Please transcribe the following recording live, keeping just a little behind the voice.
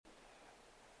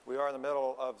We are in the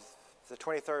middle of the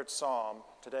 23rd Psalm.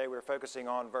 Today we're focusing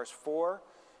on verse 4.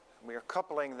 We are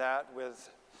coupling that with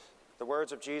the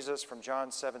words of Jesus from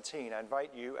John 17. I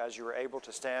invite you, as you are able,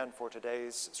 to stand for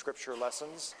today's scripture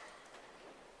lessons.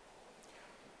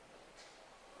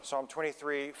 Psalm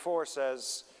 23:4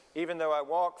 says, "Even though I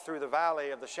walk through the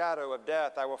valley of the shadow of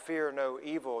death, I will fear no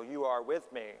evil. You are with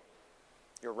me.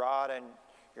 Your rod and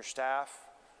your staff,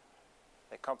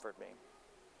 they comfort me."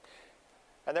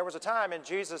 And there was a time in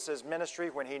Jesus'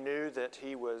 ministry when he knew that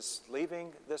he was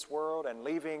leaving this world and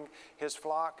leaving his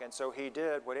flock, and so he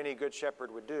did what any good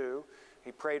shepherd would do.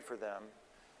 He prayed for them,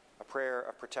 a prayer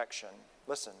of protection.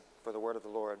 Listen for the word of the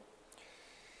Lord.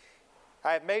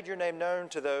 "I have made your name known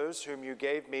to those whom you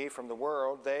gave me from the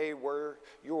world. They were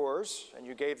yours, and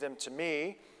you gave them to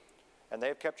me, and they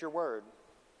have kept your word.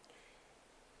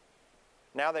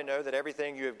 Now they know that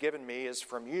everything you have given me is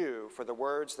from you, for the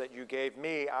words that you gave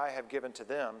me I have given to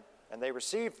them, and they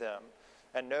received them,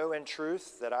 and know in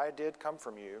truth that I did come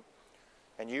from you,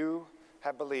 and you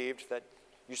have believed that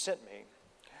you sent me.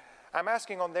 I'm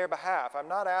asking on their behalf. I'm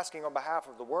not asking on behalf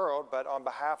of the world, but on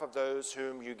behalf of those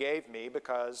whom you gave me,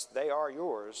 because they are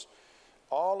yours.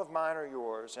 All of mine are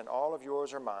yours, and all of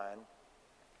yours are mine,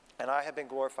 and I have been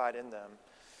glorified in them.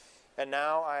 And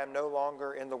now I am no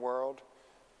longer in the world,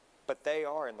 but they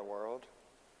are in the world,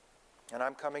 and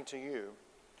I'm coming to you.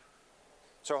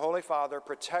 So, Holy Father,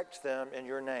 protect them in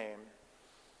your name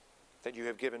that you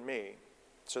have given me,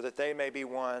 so that they may be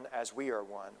one as we are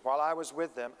one. While I was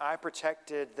with them, I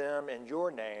protected them in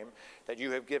your name that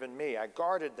you have given me. I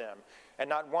guarded them, and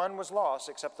not one was lost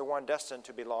except the one destined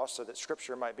to be lost, so that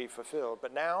Scripture might be fulfilled.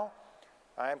 But now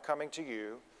I am coming to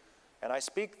you, and I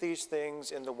speak these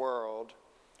things in the world,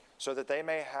 so that they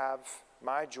may have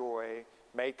my joy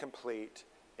made complete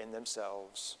in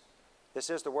themselves." This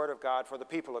is the word of God for the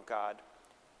people of God.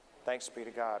 Thanks be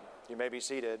to God. You may be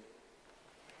seated.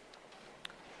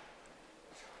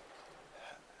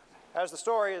 As the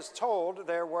story is told,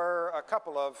 there were a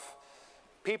couple of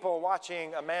people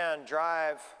watching a man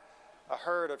drive a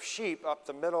herd of sheep up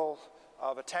the middle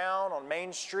of a town on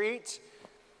Main Street,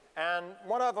 and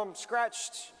one of them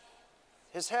scratched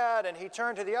his head and he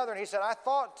turned to the other and he said, "I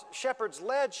thought shepherds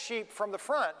led sheep from the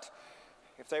front."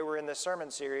 If they were in this sermon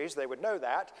series, they would know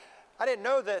that. "I didn't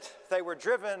know that they were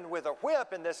driven with a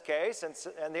whip in this case."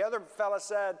 And the other fella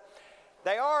said,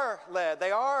 "They are led,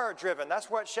 they are driven.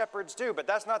 That's what shepherds do, but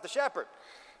that's not the shepherd.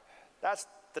 That's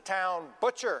the town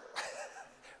butcher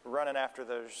running after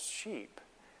those sheep."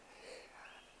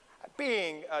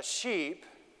 Being a sheep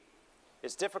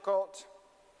is difficult,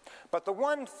 but the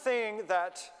one thing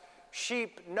that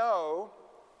sheep know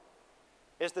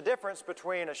is the difference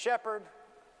between a shepherd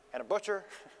and a butcher,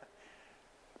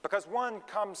 because one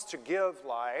comes to give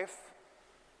life,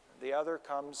 the other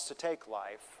comes to take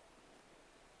life.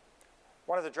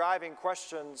 One of the driving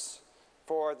questions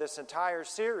for this entire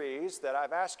series that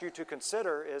I've asked you to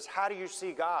consider is, how do you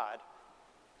see God?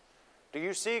 Do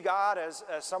you see God as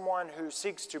someone who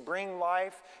seeks to bring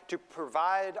life, to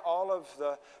provide all of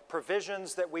the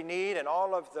provisions that we need and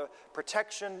all of the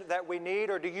protection that we need?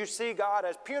 Or do you see God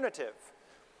as punitive?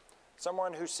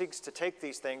 Someone who seeks to take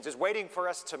these things, is waiting for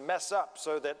us to mess up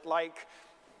so that, like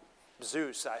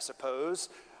Zeus, I suppose,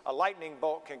 a lightning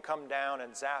bolt can come down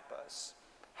and zap us.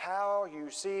 How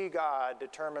you see God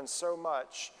determines so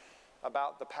much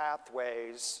about the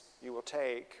pathways you will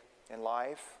take in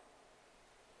life.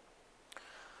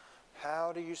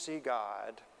 How do you see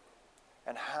God,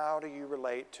 and how do you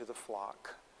relate to the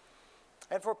flock?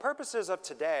 And for purposes of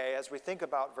today, as we think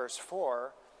about verse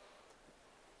 4,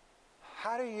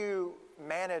 how do you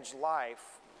manage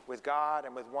life with God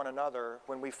and with one another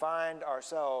when we find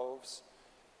ourselves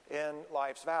in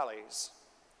life's valleys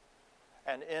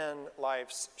and in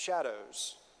life's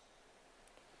shadows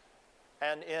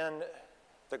and in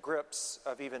the grips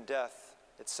of even death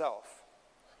itself?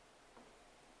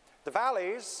 The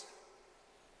valleys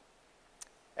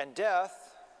and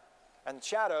death and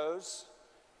shadows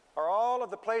are all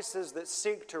of the places that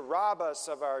seek to rob us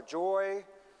of our joy,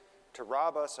 to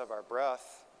rob us of our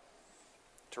breath,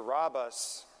 to rob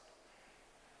us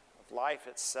of life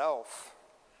itself,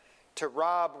 to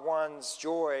rob one's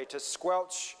joy, to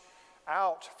squelch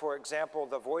out, for example,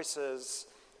 the voices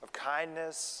of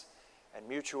kindness and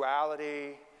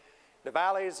mutuality. The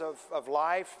valleys of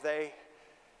life, they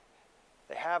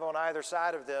have on either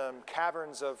side of them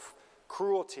caverns of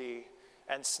cruelty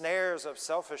and snares of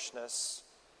selfishness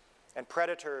and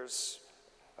predators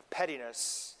of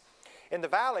pettiness. In the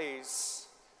valleys,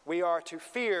 we are to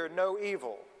fear no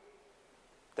evil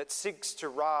that seeks to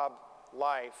rob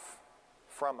life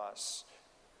from us.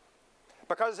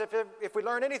 Because if we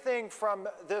learn anything from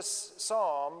this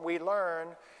psalm, we learn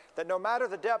that no matter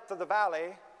the depth of the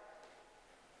valley,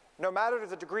 no matter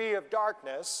the degree of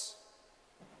darkness,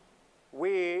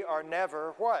 we are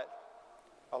never what?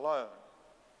 Alone.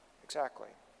 Exactly.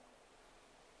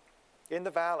 In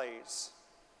the valleys,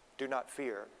 do not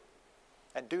fear,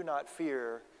 and do not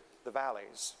fear the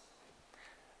valleys.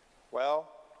 Well,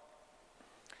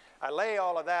 I lay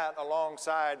all of that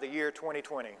alongside the year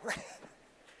 2020,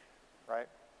 right?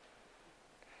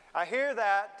 I hear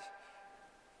that,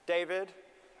 David.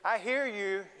 I hear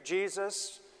you,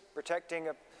 Jesus,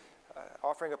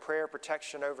 offering a prayer of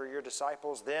protection over your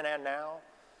disciples then and now.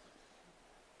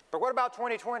 But what about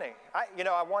 2020?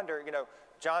 I wonder,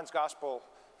 John's gospel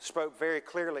spoke very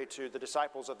clearly to the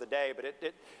disciples of the day, but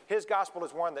his gospel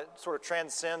is one that sort of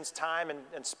transcends time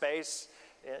and space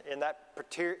in that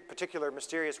particular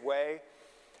mysterious way.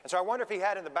 And so I wonder if he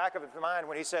had in the back of his mind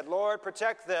when he said, Lord,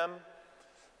 protect them,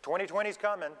 2020's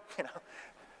coming,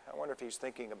 I wonder if he's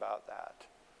thinking about that.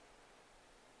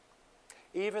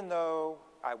 Even though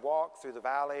I walk through the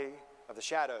valley of the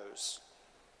shadows,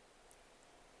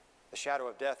 the shadow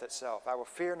of death itself, I will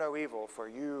fear no evil, for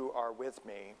you are with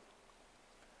me.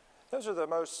 Those are the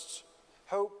most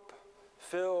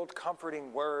hope-filled,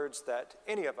 comforting words that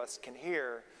any of us can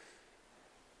hear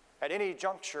at any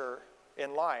juncture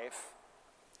in life.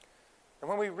 And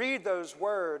when we read those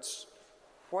words,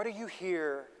 what do you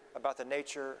hear about the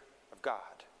nature of God?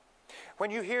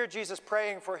 When you hear Jesus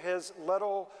praying for his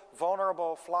little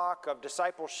vulnerable flock of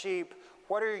disciple sheep,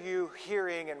 what are you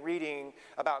hearing and reading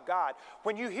about God?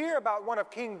 When you hear about one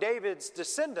of King David's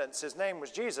descendants, his name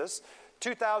was Jesus,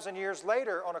 2,000 years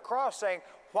later on a cross saying,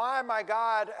 why, my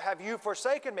God, have you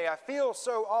forsaken me? I feel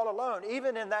so all alone.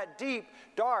 Even in that deep,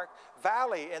 dark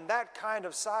valley, in that kind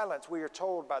of silence, we are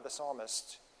told by the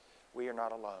psalmist, we are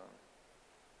not alone.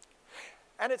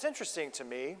 And it's interesting to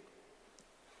me,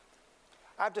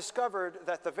 I've discovered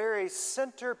that the very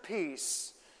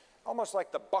centerpiece, almost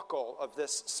like the buckle of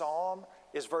this psalm,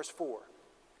 is verse 4.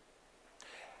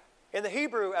 In the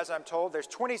Hebrew, as I'm told, there's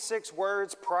 26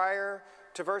 words prior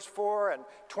to verse 4 and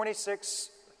 26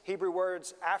 Hebrew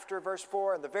words after verse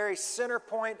 4, and the very center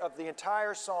point of the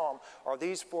entire psalm are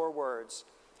these 4 words: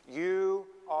 you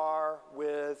are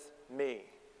with me.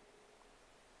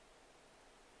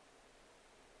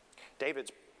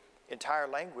 David's entire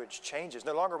language changes.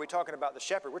 No longer are we talking about the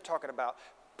shepherd, we're talking about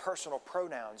personal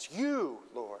pronouns. You,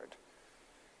 Lord,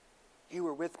 you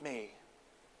were with me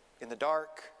in the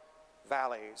dark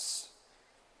valleys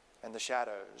and the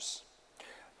shadows,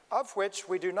 of which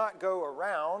we do not go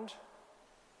around.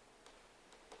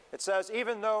 It says,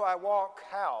 even though I walk,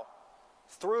 how?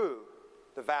 Through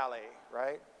the valley,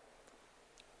 right?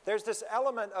 There's this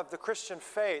element of the Christian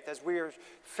faith as we are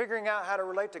figuring out how to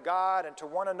relate to God and to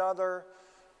one another.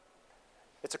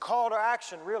 It's a call to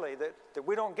action, really, that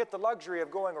we don't get the luxury of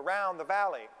going around the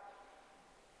valley.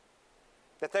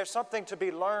 That there's something to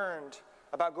be learned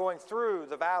about going through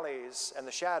the valleys and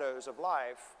the shadows of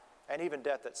life and even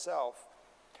death itself.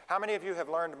 How many of you have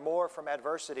learned more from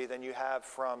adversity than you have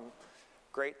from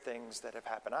great things that have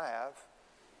happened? I have.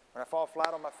 When I fall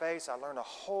flat on my face, I learn a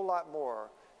whole lot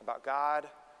more about God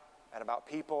and about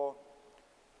people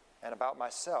and about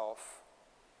myself.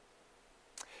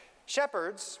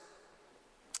 Shepherds,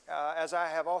 as I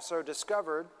have also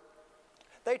discovered,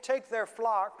 they take their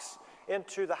flocks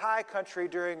into the high country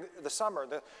during the summer.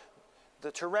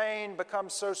 The terrain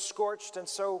becomes so scorched and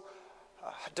so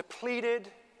depleted.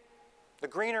 The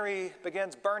greenery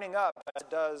begins burning up, as it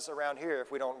does around here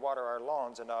if we don't water our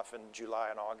lawns enough in July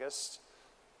and August.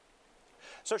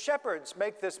 So shepherds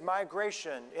make this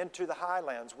migration into the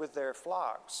highlands with their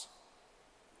flocks.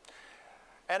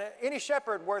 And any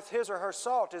shepherd worth his or her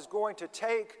salt is going to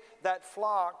take that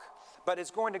flock, but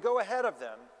is going to go ahead of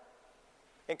them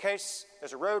in case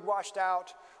there's a road washed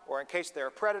out or in case there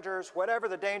are predators, whatever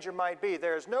the danger might be.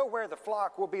 There is nowhere the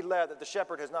flock will be led that the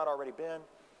shepherd has not already been.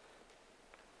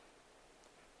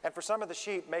 And for some of the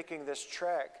sheep making this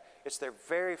trek, it's their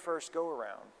very first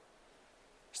go-around.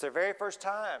 It's their very first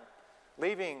time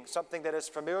leaving something that is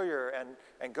familiar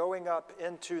and going up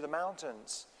into the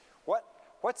mountains.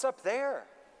 What's up there?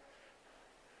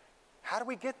 How do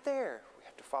we get there? We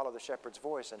have to follow the shepherd's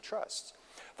voice and trust.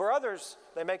 For others,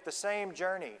 they make the same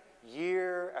journey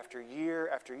year after year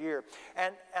after year.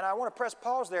 And I want to press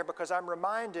pause there because I'm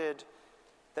reminded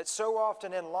that so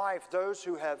often in life, those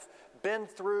who have been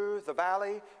through the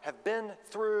valley, have been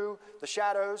through the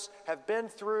shadows, have been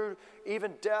through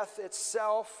even death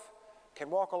itself, can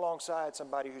walk alongside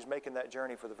somebody who's making that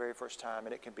journey for the very first time,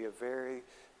 and it can be a very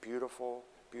beautiful,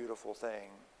 beautiful thing.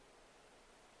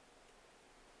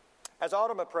 As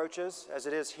autumn approaches, as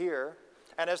it is here,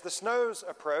 And as the snows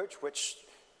approach, which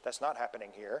that's not happening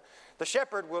here, the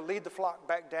shepherd will lead the flock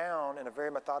back down in a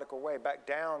very methodical way, back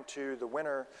down to the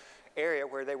winter area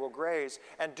where they will graze.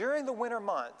 And during the winter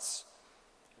months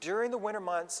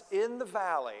in the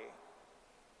valley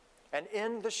and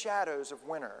in the shadows of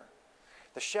winter,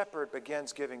 the shepherd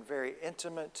begins giving very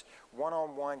intimate,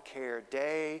 one-on-one care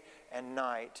day and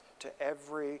night to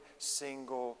every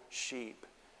single sheep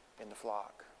in the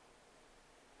flock.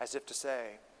 As if to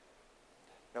say,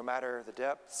 no matter the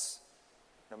depths,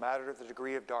 no matter the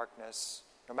degree of darkness,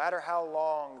 no matter how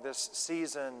long this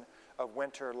season of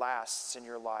winter lasts in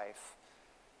your life,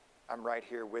 I'm right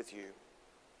here with you.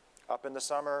 Up in the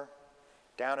summer,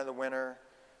 down in the winter,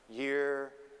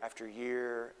 year after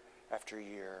year after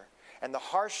year. And the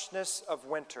harshness of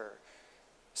winter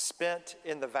spent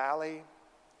in the valley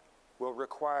will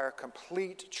require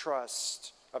complete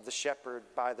trust of the shepherd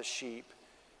by the sheep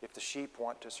if the sheep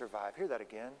want to survive. Hear that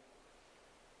again.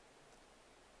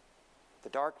 The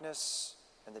darkness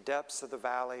and the depths of the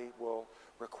valley will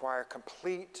require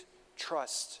complete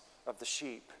trust of the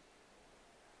sheep,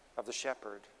 of the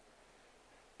shepherd,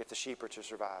 if the sheep are to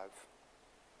survive.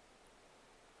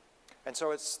 And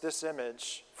so it's this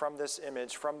image, from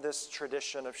this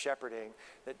tradition of shepherding,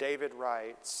 that David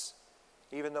writes,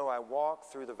 even though I walk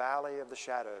through the valley of the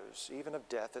shadows, even of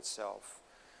death itself,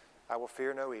 I will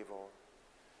fear no evil.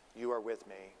 You are with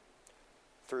me.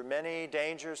 Through many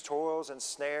dangers, toils, and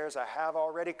snares I have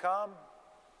already come.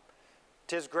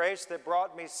 'Tis grace that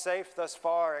brought me safe thus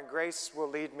far, and grace will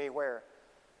lead me where?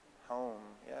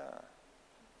 Home, yeah.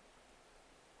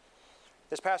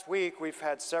 This past week, we've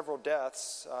had several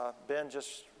deaths. Ben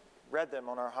just read them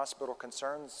on our hospital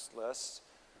concerns list.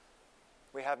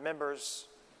 We have members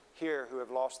here who have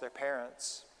lost their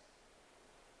parents,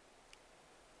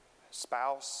 a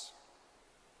spouse,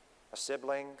 a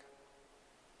sibling.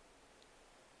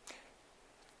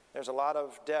 There's a lot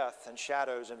of death and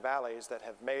shadows and valleys that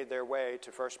have made their way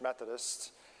to First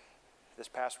Methodist this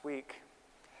past week,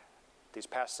 these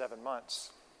past 7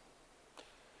 months.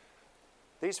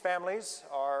 These families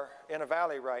are in a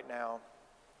valley right now.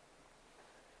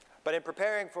 But in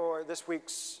preparing for this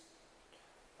week's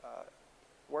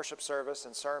worship service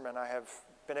and sermon, I have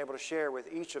been able to share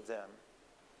with each of them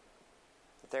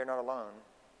that they're not alone.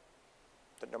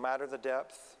 That no matter the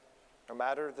depth, no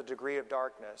matter the degree of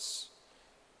darkness,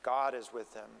 God is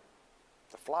with them.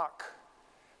 The flock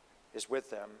is with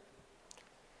them.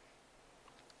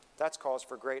 That's cause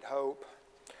for great hope.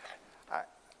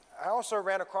 I also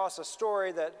ran across a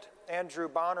story that Andrew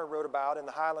Bonner wrote about in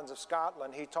the Highlands of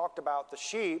Scotland. He talked about the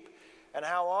sheep and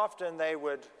how often they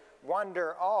would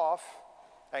wander off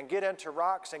and get into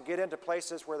rocks and get into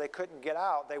places where they couldn't get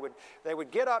out. They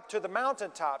would get up to the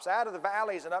mountaintops, out of the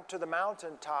valleys and up to the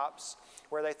mountaintops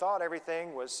where they thought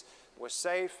everything was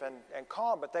safe and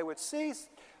calm, but they would see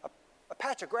a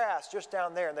patch of grass just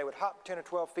down there and they would hop 10 or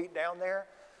 12 feet down there.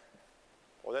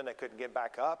 Well, then they couldn't get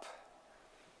back up.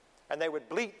 And they would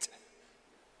bleat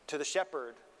to the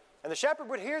shepherd. And the shepherd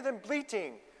would hear them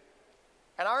bleating.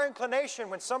 And our inclination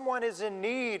when someone is in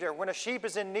need or when a sheep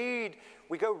is in need,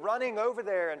 we go running over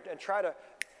there and try to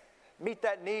meet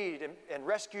that need and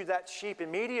rescue that sheep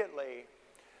immediately.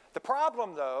 The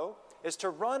problem, though, is to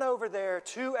run over there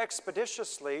too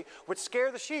expeditiously would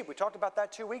scare the sheep. We talked about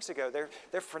that 2 weeks ago.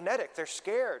 They're frenetic. They're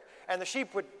scared. And the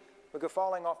sheep would go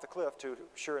falling off the cliff to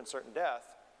sure and certain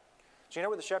death. So you know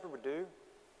what the shepherd would do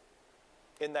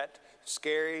in that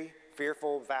scary,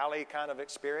 fearful valley kind of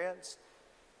experience?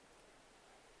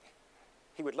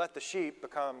 He would let the sheep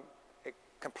become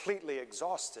completely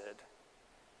exhausted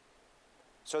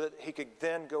so that he could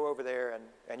then go over there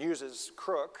and use his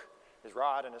crook, his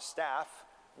rod and his staff,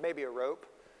 maybe a rope,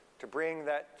 to bring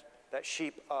that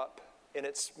sheep up in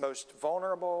its most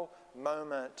vulnerable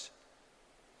moment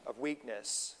of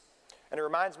weakness. And it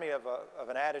reminds me of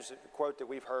an adage, a quote that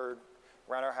we've heard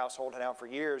around our household now for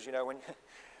years. You know,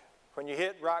 when you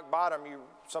hit rock bottom,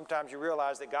 sometimes you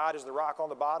realize that God is the rock on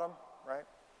the bottom, right?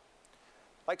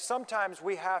 Like sometimes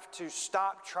we have to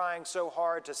stop trying so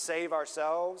hard to save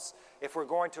ourselves if we're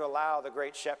going to allow the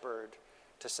great shepherd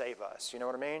to save us. You know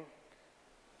what I mean?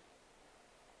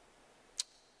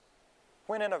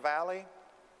 When in a valley,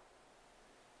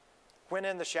 when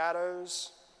in the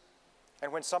shadows,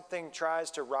 and when something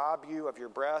tries to rob you of your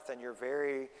breath and your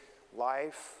very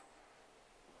life,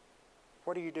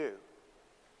 what do?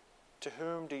 To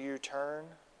whom do you turn?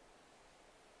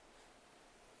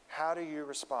 How do you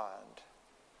respond?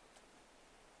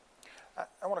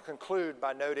 I want to conclude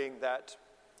by noting that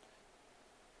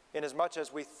inasmuch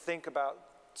as we think about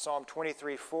Psalm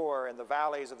 23:4 and the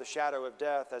valleys of the shadow of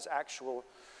death as actual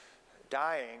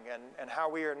dying and how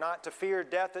we are not to fear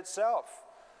death itself,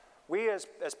 We as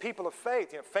people of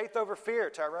faith, faith over fear.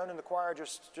 Tyrone in the choir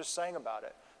just sang about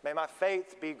it. May my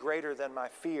faith be greater than my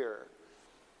fear.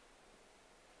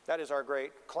 That is our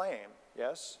great claim,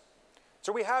 yes?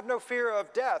 So we have no fear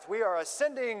of death. We are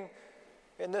ascending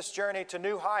in this journey to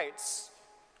new heights,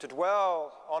 to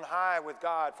dwell on high with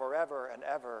God forever and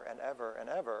ever and ever and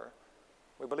ever.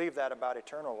 We believe that about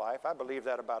eternal life. I believe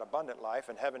that about abundant life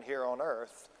and heaven here on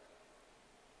earth.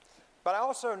 But I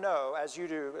also know, as you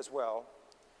do as well,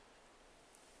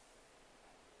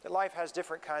 that life has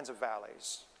different kinds of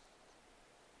valleys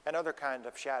and other kinds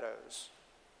of shadows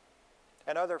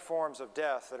and other forms of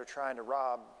death that are trying to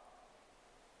rob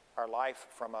our life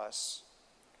from us.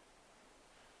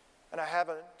 And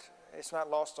it's not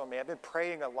lost on me. I've been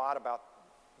praying a lot about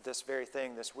this very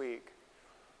thing this week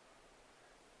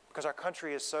because our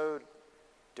country is so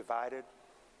divided.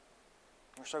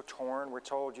 We're so torn. We're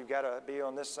told you've got to be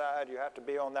on this side, you have to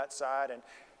be on that side, and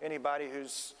anybody who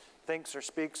thinks or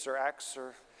speaks or acts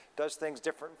or does things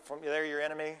different from you, they're your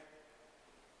enemy.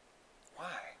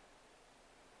 Why?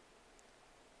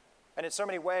 And in so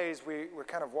many ways, we're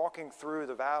kind of walking through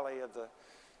the valley of the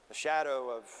shadow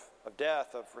of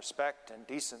death, of respect and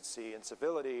decency and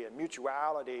civility and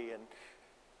mutuality.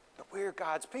 But we're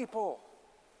God's people.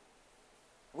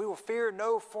 We will fear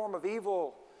no form of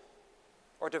evil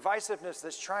or divisiveness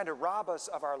that's trying to rob us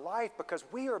of our life, because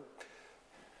we're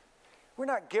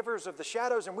not givers of the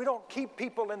shadows, and we don't keep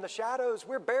people in the shadows.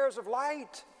 We're bearers of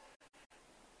light.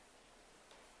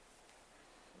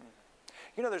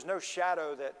 There's no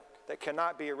shadow that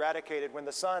cannot be eradicated when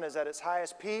the sun is at its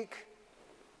highest peak.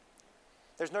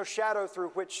 There's no shadow through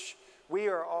which we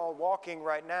are all walking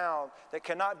right now that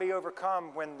cannot be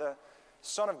overcome when the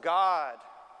Son of God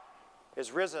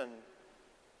is risen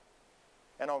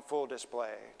and on full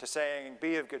display, to saying,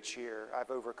 be of good cheer, I've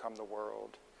overcome the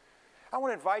world. I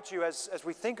want to invite you, as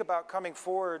we think about coming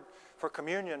forward for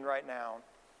communion right now,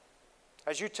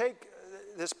 as you take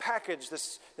this package,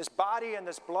 this body and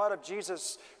this blood of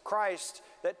Jesus Christ,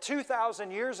 that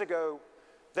 2,000 years ago,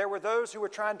 there were those who were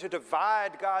trying to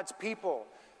divide God's people,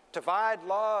 divide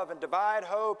love and divide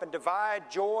hope and divide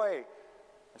joy.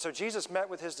 And so Jesus met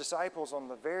with his disciples on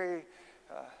the very,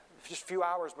 just a few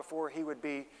hours before he would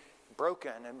be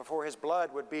broken and before his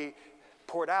blood would be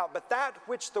poured out. But that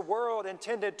which the world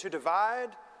intended to divide,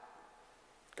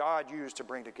 God used to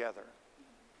bring together.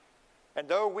 And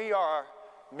though we are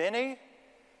many,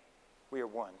 we are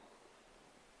one.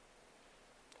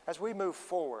 As we move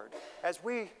forward, as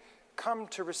we come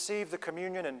to receive the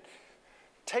communion and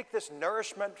take this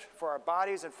nourishment for our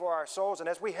bodies and for our souls, and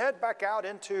as we head back out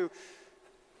into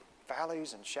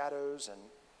valleys and shadows and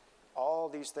all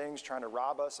these things trying to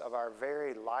rob us of our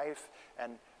very life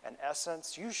and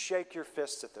essence, you shake your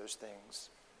fists at those things.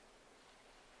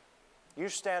 You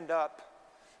stand up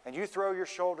and you throw your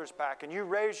shoulders back and you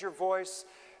raise your voice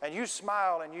and you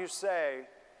smile and you say,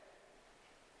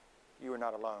 you are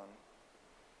not alone.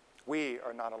 We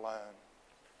are not alone.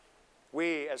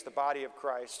 We, as the body of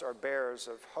Christ, are bearers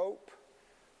of hope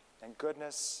and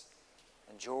goodness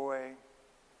and joy.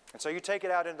 And so you take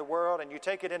it out into the world, and you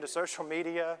take it into social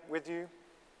media with you,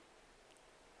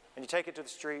 and you take it to the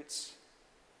streets,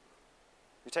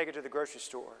 you take it to the grocery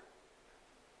store.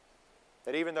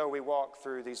 That even though we walk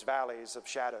through these valleys of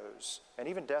shadows, and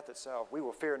even death itself, we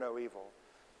will fear no evil,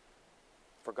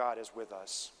 for God is with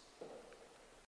us.